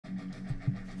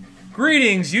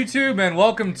Greetings, YouTube, and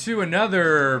welcome to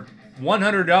another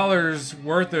 $100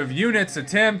 worth of units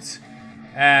attempt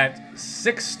at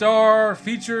 6-star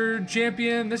featured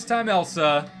champion, this time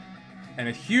Elsa. And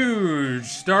a huge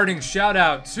starting shout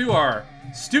out to our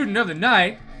student of the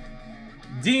night,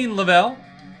 Dean Lavelle.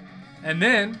 And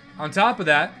then, on top of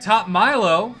that, Top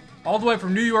Milo, all the way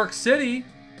from New York City,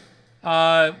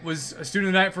 was a student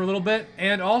of the night for a little bit.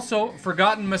 And also,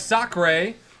 Forgotten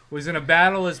Massacre was in a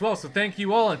battle as well. So thank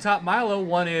you all. And Top Milo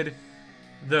wanted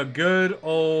the good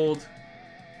old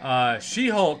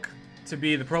She-Hulk to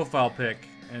be the profile pick.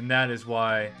 And that is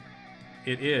why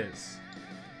it is.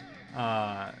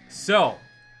 So,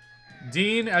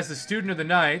 Dean, as the student of the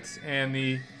night and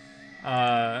the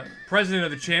president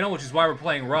of the channel, which is why we're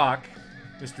playing Rock,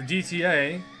 Mr.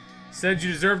 DTA, said you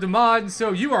deserved a mod, and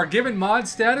so you are given mod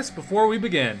status before we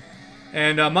begin.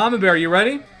 And Mama Bear, you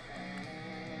ready?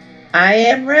 I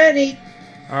am ready.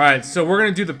 Alright, so we're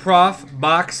going to do the prof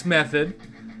box method,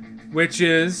 which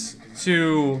is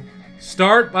to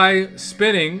start by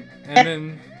spinning, and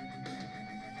then...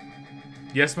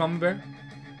 Yes, Mama Bear?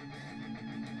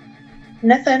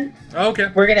 Nothing. Okay.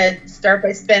 We're going to start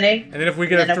by spinning. And then if we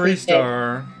get a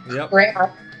 3-star... Yep.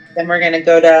 Then we're going to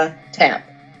go to tap.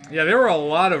 Yeah, there were a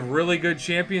lot of really good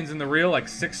champions in the reel, like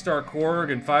 6-star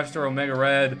Korg and 5-star Omega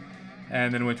Red,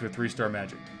 and then went to a 3-star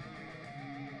Magic.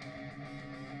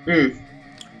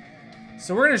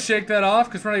 So we're going to shake that off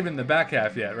because we're not even in the back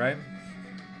half yet, right?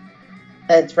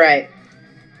 That's right.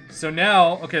 So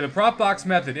now, okay, the prop box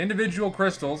method, individual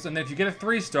crystals, and then if you get a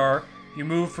 3-star, you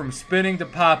move from spinning to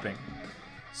popping.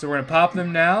 So we're going to pop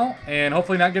them now, and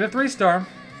hopefully not get a 3-star.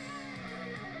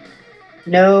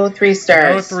 No 3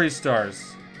 stars. No 3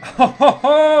 stars. Ho ho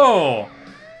ho!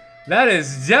 That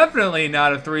is definitely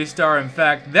not a 3-star. In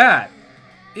fact, that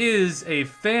is a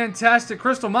fantastic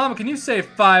crystal. Mama, can you say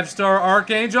 5-star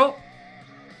Archangel?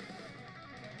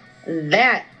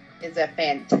 That is a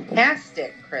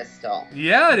fantastic crystal.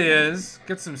 Yeah, it is.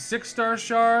 Get some 6-star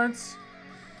shards.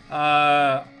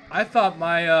 I thought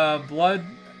my blood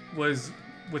was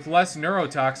with less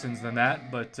neurotoxins than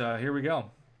that, but here we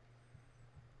go.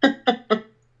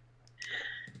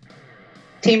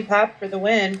 Team Pop for the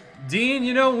win. Dean,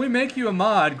 you know, when we make you a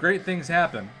mod, great things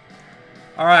happen.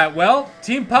 Alright, well,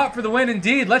 Team Pop for the win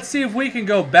indeed. Let's see if we can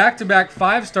go back-to-back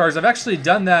 5-stars. I've actually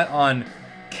done that on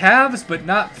calves, but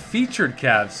not featured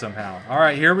calves somehow.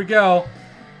 Alright, here we go.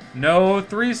 No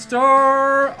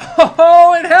 3-star.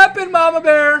 Oh, it happened, Mama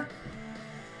Bear.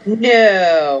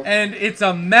 No. And it's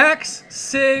a Max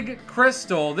Sig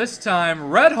crystal. This time,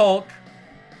 Red Hulk.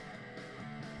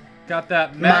 Got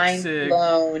that Max Sig. Mind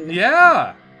blown.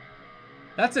 Yeah.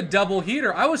 That's a double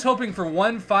heater. I was hoping for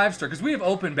one 5-star because we have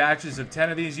opened batches of 10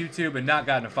 of these YouTube and not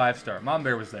gotten a 5-star. Mom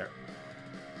Bear was there.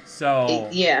 So,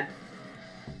 yeah.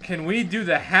 Can we do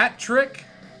the hat trick?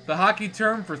 The hockey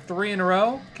term for 3 in a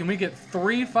row? Can we get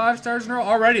 3 5-stars in a row?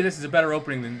 Already, this is a better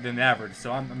opening than average,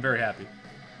 so I'm very happy.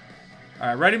 All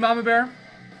right, ready, Mama Bear?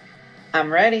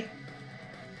 I'm ready.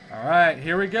 All right,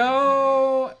 here we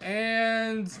go.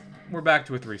 And we're back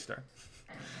to a 3-star.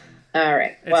 All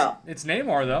right. It's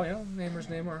Namor, though. You know, Namor's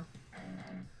Namor.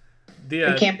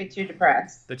 We can't be too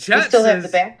depressed. The chat we still says, have the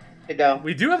back to go.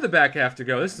 We do have the back half to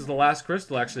go. This is the last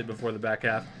crystal, actually, before the back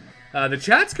half. The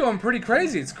chat's going pretty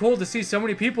crazy. It's cool to see so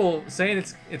many people saying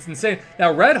it's insane.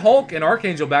 Now, Red Hulk and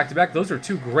Archangel back-to-back, those are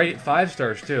 2 great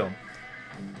 5-stars, too.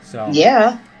 So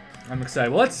yeah. I'm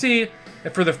excited. Well, let's see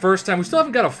if for the first time... We still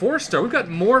haven't got a 4-star. We've got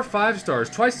more 5-stars.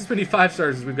 Twice as many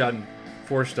 5-stars as we've gotten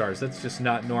 4-stars. That's just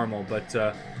not normal. But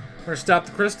we're going to stop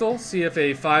the crystal, see if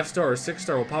a 5-star or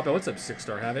 6-star will pop out. What's up,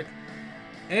 6-star Havoc?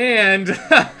 And...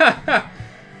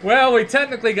 well, we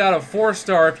technically got a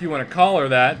 4-star if you want to call her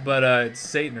that, but it's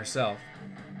Satan herself.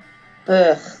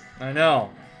 Ugh. I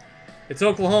know. It's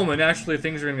Oklahoma. Naturally,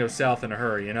 things are going to go south in a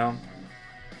hurry, you know?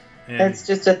 And that's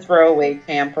just a throwaway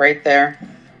camp right there.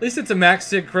 At least it's a Max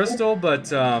Sig crystal,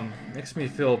 but makes me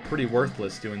feel pretty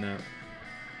worthless doing that.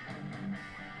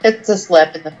 It's a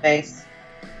slap in the face.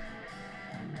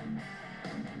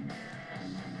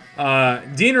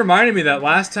 Dean reminded me that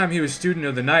last time he was student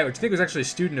of the night, which I think was actually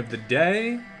student of the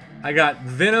day, I got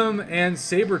Venom and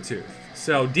Sabretooth.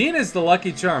 So Dean is the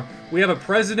lucky charm. We have a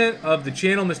president of the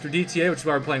channel, Mr. DTA, which is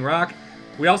why we're playing Rock.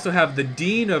 We also have the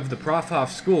dean of the Profhoff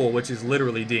School, which is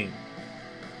literally Dean.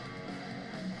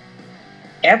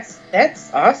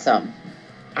 That's awesome.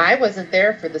 I wasn't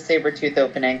there for the Sabretooth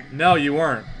opening. No, you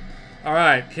weren't. All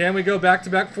right, can we go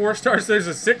back-to-back 4-stars?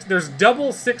 There's double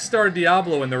 6-star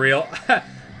Diablo in the reel.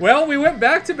 Well, we went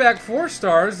back-to-back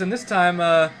 4-stars, and this time,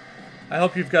 I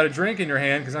hope you've got a drink in your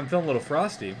hand, because I'm feeling a little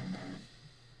frosty.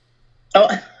 Oh.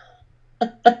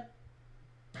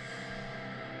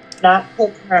 Not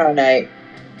till tomorrow night.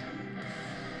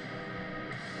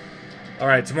 All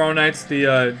right, tomorrow night's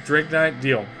the drink night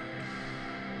deal.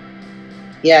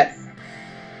 Yes.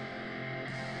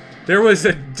 There was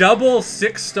a double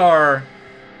 6-star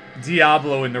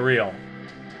Diablo in the reel.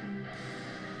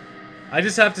 I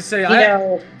just have to say,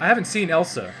 I haven't seen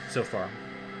Elsa so far.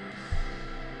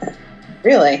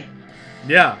 Really?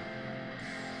 Yeah.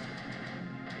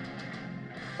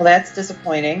 Well, that's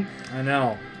disappointing. I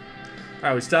know. All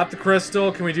right, we stopped the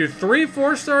crystal. Can we do 3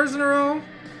 4-stars in a row?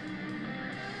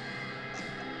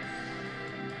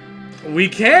 We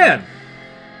can.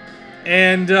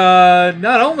 And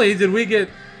not only did we get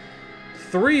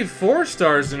 3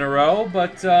 4-stars in a row,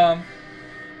 but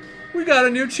we got a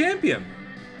new champion.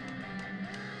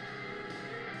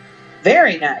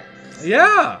 Very nice.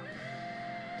 Yeah.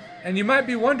 And you might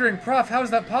be wondering, Prof, how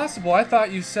is that possible? I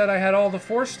thought you said I had all the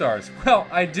 4-stars. Well,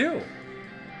 I do.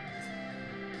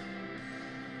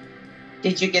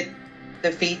 Did you get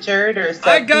the featured or sub-featured?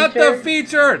 I got the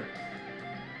featured.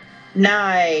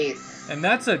 Nice. And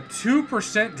that's a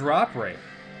 2% drop rate.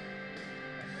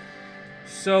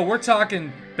 So we're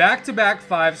talking back-to-back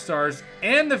 5-stars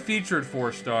and the featured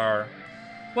 4-star.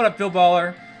 What up, Phil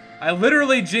Baller? I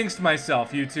literally jinxed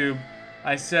myself, YouTube.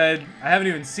 I said I haven't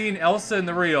even seen Elsa in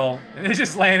the reel, and it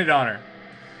just landed on her.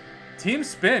 Team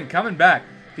Spin coming back.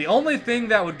 The only thing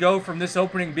that would go from this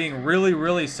opening being really,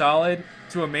 really solid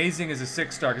to amazing is a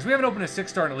 6-star, because we haven't opened a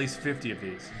 6-star in at least 50 of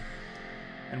these.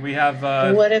 And we have...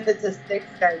 what if it's a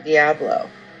 6-star Diablo?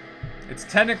 It's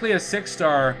technically a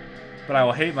 6-star, but I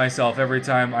will hate myself every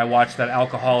time I watch that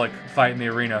alcoholic fight in the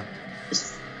arena.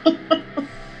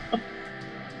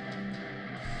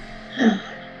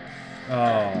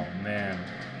 Oh, man.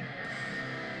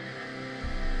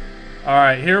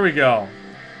 Alright, here we go.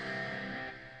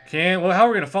 Well, how are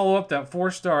we going to follow up that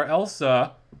 4-star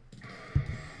Elsa?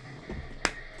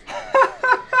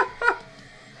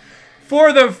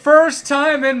 For the first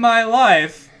time in my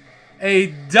life, a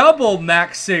double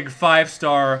Max Sig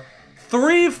 5-star.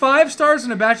 3 5-stars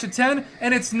in a batch of 10,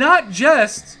 and it's not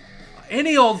just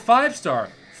any old 5-star.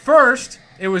 First,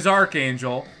 it was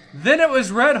Archangel. Then it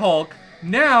was Red Hulk.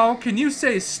 Now, can you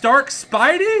say Stark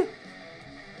Spidey?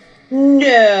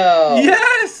 No.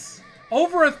 Yes!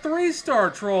 Over a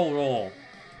 3-star troll roll.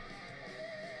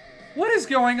 What is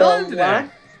going on today?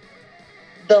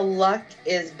 The luck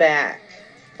is back,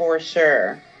 for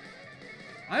sure.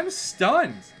 I'm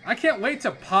stunned. I can't wait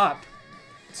to pop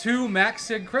 2 Max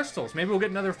Sig crystals. Maybe we'll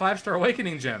get another 5-star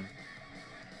Awakening gem.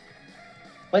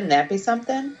 Wouldn't that be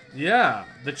something? Yeah.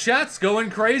 The chat's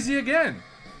going crazy again.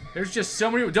 There's just so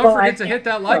many. Don't forget to hit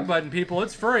that like button, people.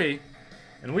 It's free.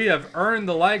 And we have earned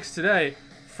the likes today.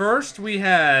 First we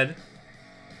had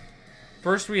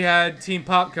Team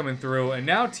Pop coming through, and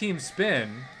now Team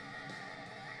Spin.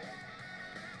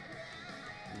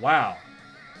 Wow.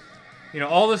 You know,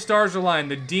 all the stars are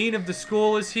aligned. The dean of the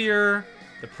school is here.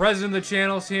 The president of the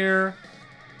channel's here.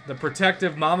 The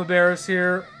protective mama bear is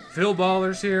here. Phil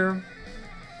Baller's here.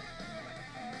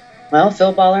 Well,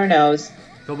 Phil Baller knows.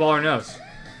 Phil Baller knows.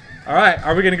 All right,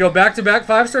 are we going to go back-to-back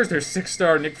 5-stars? There's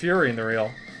 6-star Nick Fury in the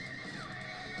reel.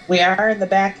 We are in the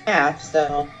back half,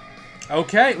 so...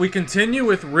 Okay, we continue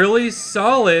with really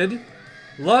solid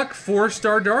luck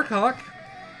 4-star Darkhawk.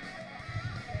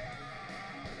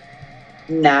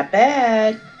 Not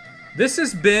bad. This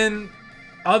has been,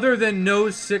 other than no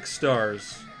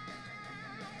 6-stars,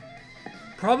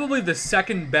 probably the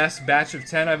second best batch of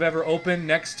 10 I've ever opened,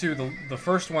 next to the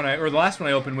first one, or the last one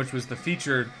I opened, which was the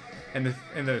featured and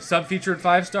the sub-featured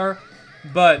 5-star.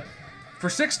 But for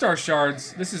 6-star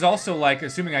shards, this is also like,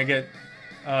 assuming I get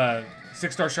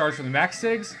 6-star shards from the Max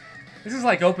Sigs, this is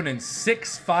like opening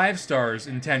 6 5-stars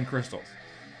in 10 crystals.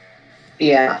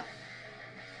 Yeah.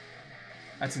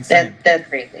 That's insane. That's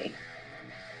crazy.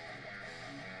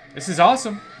 This is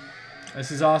awesome.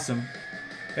 This is awesome.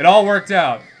 It all worked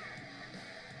out.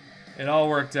 It all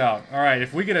worked out. All right,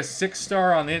 if we get a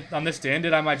 6-star on this to end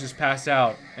it, I might just pass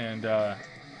out and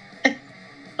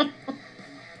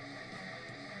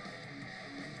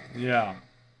yeah.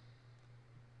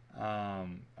 All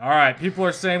right, people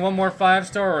are saying one more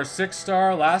 5-star or a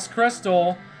 6-star. Last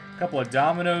crystal. A couple of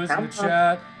dominoes in the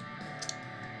chat.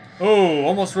 Oh,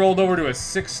 almost rolled over to a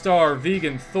 6-star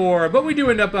vegan Thor, but we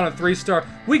do end up on a 3-star.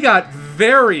 We got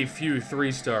very few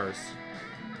 3-stars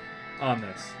on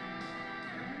this.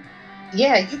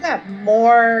 Yeah, you got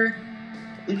more.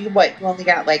 You only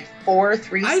got like 4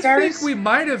 3-stars? I think we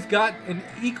might have got an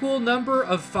equal number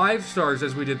of 5-stars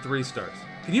as we did 3-stars.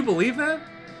 Can you believe that?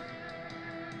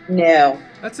 No.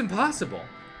 That's impossible.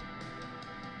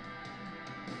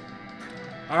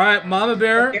 All right, Mama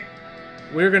Bear,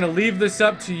 we're going to leave this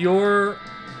up to your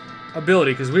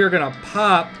ability because we are going to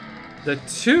pop the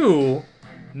 2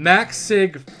 Max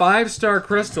Sig 5-star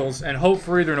crystals and hope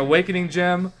for either an Awakening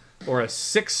Gem or a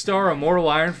 6-star Immortal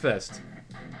Iron Fist.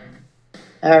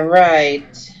 All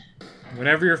right.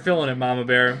 Whenever you're feeling it, Mama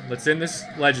Bear, let's end this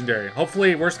legendary.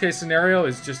 Hopefully, worst case scenario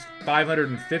is just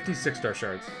 550 6-star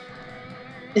shards.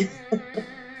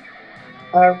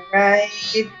 All right.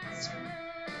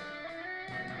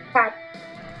 Pop.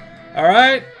 All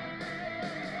right.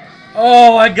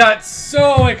 Oh, I got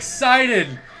so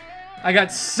excited.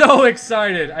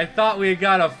 I thought we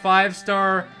got a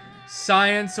 5-star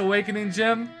Science Awakening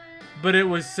Gem, but it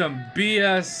was some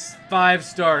BS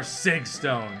 5-star Sig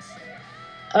Stones.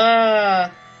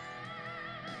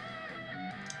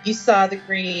 You saw the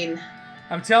green.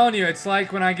 I'm telling you, it's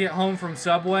like when I get home from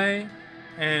Subway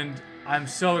and I'm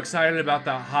so excited about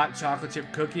that hot chocolate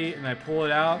chip cookie and I pull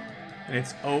it out and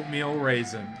it's oatmeal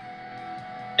raisin.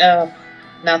 Oh,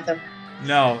 nothing.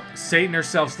 No, Satan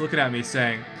herself's looking at me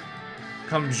saying,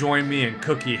 come join me in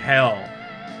cookie hell.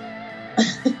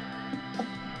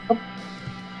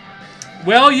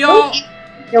 Well, y'all.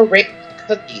 You'll rate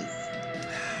cookies.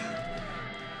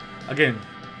 Again,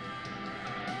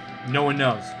 no one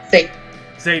knows.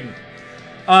 Satan.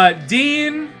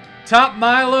 Dean, Top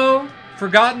Milo,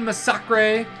 Forgotten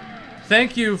Massacre,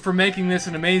 thank you for making this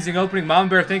an amazing opening. Mom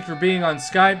Bear, thank you for being on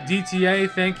Skype. DTA,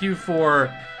 thank you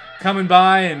for coming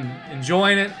by and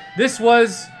enjoying it. This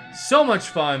was so much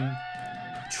fun.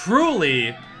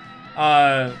 Truly,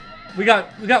 we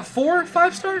got 4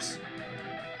 5-stars?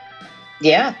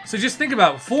 Yeah. So just think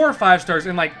about 4 5-stars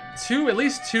and like at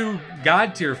least 2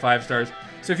 God tier 5-stars.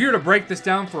 So if you were to break this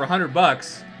down for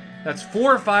 $100, that's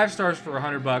 4 5-stars for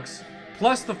 $100,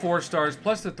 plus the 4 stars,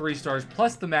 plus the 3 stars,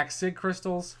 plus the Max Sig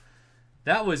crystals.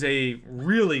 That was a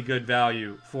really good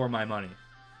value for my money.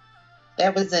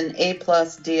 That was an A+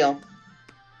 deal.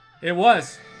 It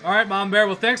was. All right, Mom Bear.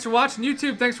 Well, thanks for watching.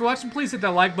 YouTube, thanks for watching. Please hit that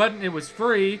like button. It was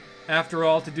free, after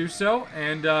all, to do so.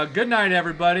 And good night,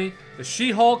 everybody. The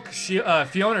She-Hulk,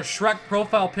 Fiona Shrek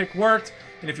profile pic worked.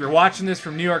 And if you're watching this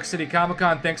from New York City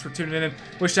Comic-Con, thanks for tuning in.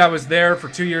 Wish I was there for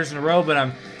 2 years in a row, but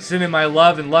I'm sending my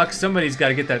love and luck. Somebody's got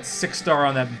to get that 6-star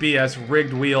on that BS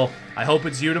rigged wheel. I hope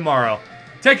it's you tomorrow.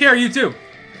 Take care, YouTube.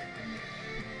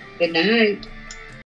 Good night.